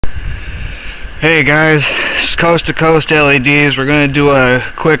Hey guys, it's Coast to Coast LEDs. We're going to do a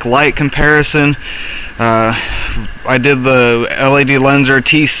quick light comparison. I did the LED Lenser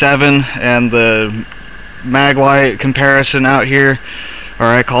T7 and the Mag-Lite comparison out here, or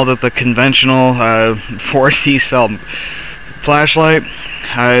I called it the conventional 4D cell flashlight.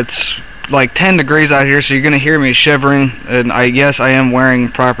 It's like 10 degrees out here, so you're going to hear me shivering, and yes, I am wearing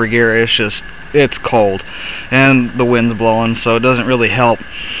proper gear. It's cold and the wind's blowing, so it doesn't really help.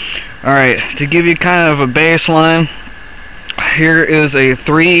 Alright, to give you kind of a baseline, here is a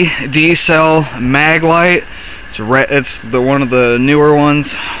 3D cell Mag-Lite. It's one of the newer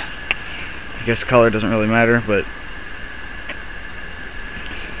ones. I guess the color doesn't really matter, but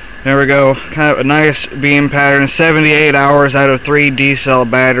there we go. Kind of a nice beam pattern. 78 hours out of 3D cell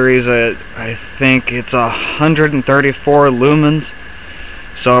batteries. I think it's 134 lumens.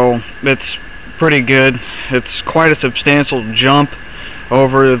 So it's pretty good. It's quite a substantial jump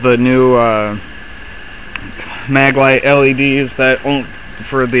over the new Mag-Lite LEDs that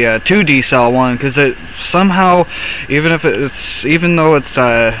for the 2D cell one, because it somehow, even though it's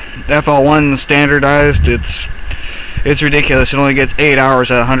FL1 standardized, it's ridiculous. It only gets 8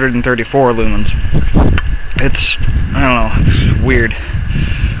 hours at 134 lumens. I don't know, it's weird.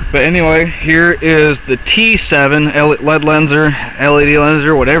 But anyway, here is the T7 LED Lenser, LED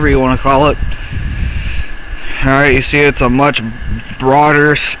Lenser, whatever you want to call it. Alright, you see it's a much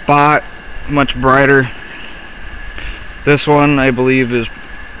broader spot, much brighter. This one, I believe, is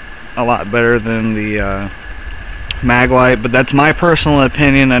a lot better than the Mag-Lite, but that's my personal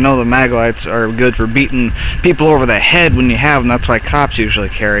opinion. I know the Mag-Lites are good for beating people over the head when you have them. That's why cops usually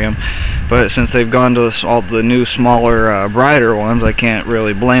carry them. But since they've gone to all the new, smaller, brighter ones, I can't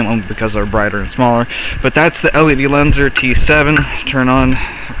really blame them because they're brighter and smaller. But that's the LED Lenser T7. Turn on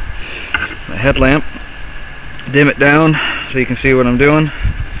the headlamp. Dim it down so you can see what I'm doing.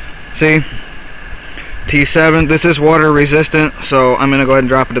 See? T7. This is water resistant, so I'm going to go ahead and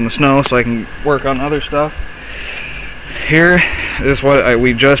drop it in the snow so I can work on other stuff. Here is what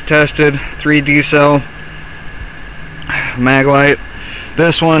we just tested. 3D cell Mag-Lite.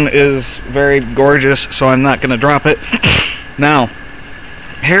 This one is very gorgeous, so I'm not going to drop it. Now,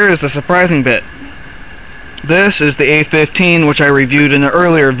 here is the surprising bit. This is the A15, which I reviewed in the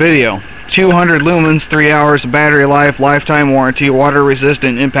earlier video. 200 lumens, 3 hours of battery life, lifetime warranty, water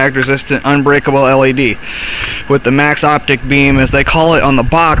resistant, impact resistant, unbreakable LED. With the max optic beam, as they call it on the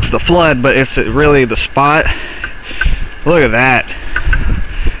box, the flood, but it's really the spot. Look at that.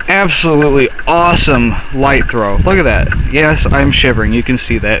 Absolutely awesome light throw. Look at that. Yes, I'm shivering. You can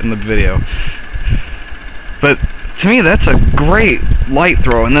see that in the video. But to me, that's a great light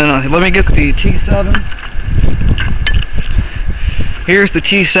throw. And then let me get the T7. Here's the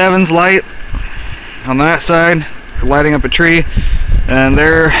T7's light on that side, lighting up a tree, and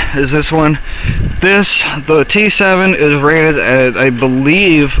there is this one. The T7 is rated at, I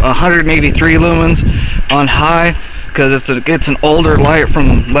believe, 183 lumens on high, because it's an older light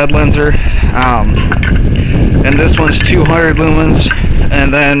from LED Lenser, and this one's 200 lumens.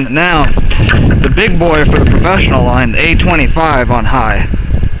 And then now the big boy for the professional line, the A25 on high.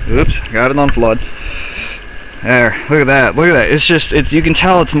 Oops, got it on flood. There, look at that, look at that. You can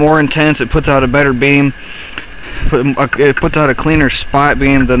tell it's more intense. It puts out a better beam. It puts out a cleaner spot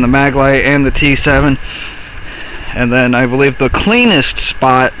beam than the Mag-Lite and the T7. And then I believe the cleanest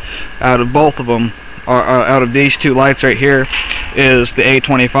spot out of both of them, or out of these two lights right here, is the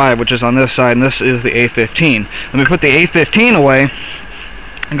A25, which is on this side, and this is the A15. Let me put the A15 away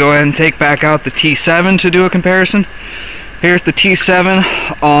and go ahead and take back out the T7 to do a comparison. Here's the T7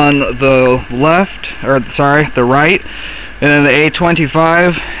 on the left, or sorry, the right, and then the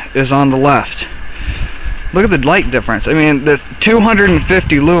A25 is on the left. Look at the light difference. I mean, the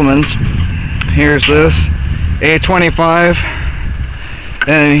 250 lumens. Here's this A25,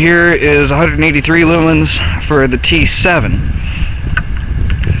 and here is 183 lumens for the T7.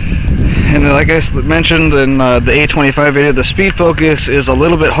 And like I mentioned in the A25 video, the speed focus is a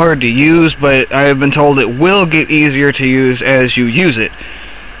little bit hard to use, but I have been told it will get easier to use as you use it.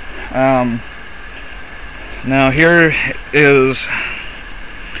 Now here is,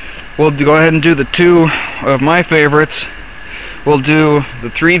 we'll go ahead and do the two of my favorites. We'll do the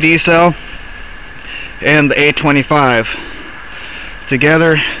 3D cell and the A25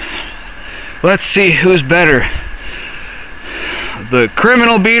 together. Let's see who's better, the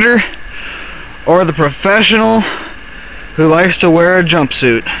criminal beater or the professional who likes to wear a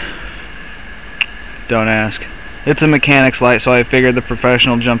jumpsuit. Don't ask. It's a mechanic's light, so I figured the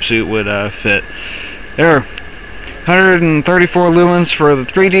professional jumpsuit would fit. There, 134 lumens for the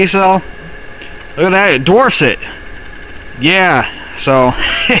 3D cell. Look at that, it dwarfs it. Yeah, so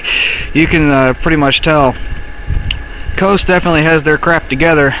you can pretty much tell Coast definitely has their crap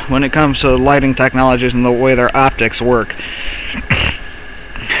together when it comes to lighting technologies and the way their optics work.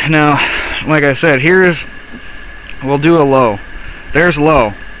 Now, like I said, we'll do a low. There's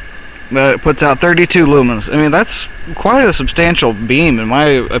low. That puts out 32 lumens. I mean, that's quite a substantial beam, in my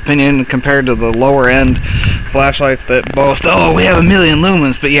opinion, compared to the lower end flashlights that boast, oh, we have 1,000,000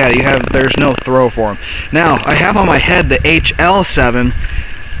 lumens, but yeah, there's no throw for them. Now, I have on my head the HL7.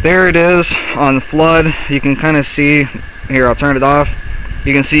 There it is on flood. You can kind of see. Here, I'll turn it off.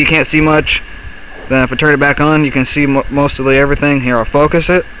 You can see you can't see much. Then if I turn it back on, you can see most of everything. Here, I'll focus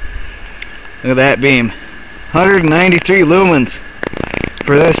it. Look at that beam. 193 lumens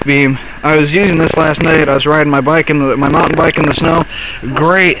for this beam. I was using this last night. I was riding my mountain bike in the snow.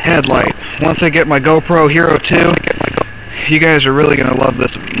 Great headlight. Once I get my GoPro Hero 2, you guys are really gonna love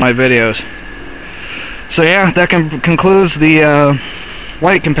my videos. So yeah, that concludes the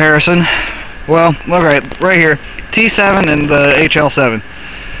light comparison. Well, right here, T7 and the HL7.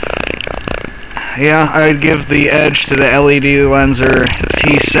 Yeah, I'd give the edge to the LED lenser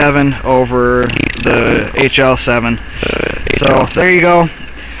T7 over the HL7. So there you go.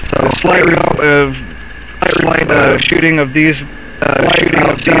 So slight shooting of these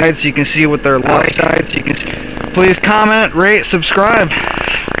sides. You can see what their light sides. Please comment, rate, subscribe.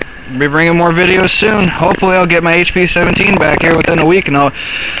 I'll be bringing more videos soon. Hopefully I'll get my HP17 back here within a week, and I'll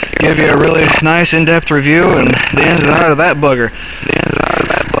give you a really nice in-depth review and the ins and outs of that booger.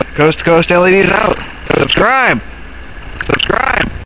 Coast to Coast LEDs out. Subscribe.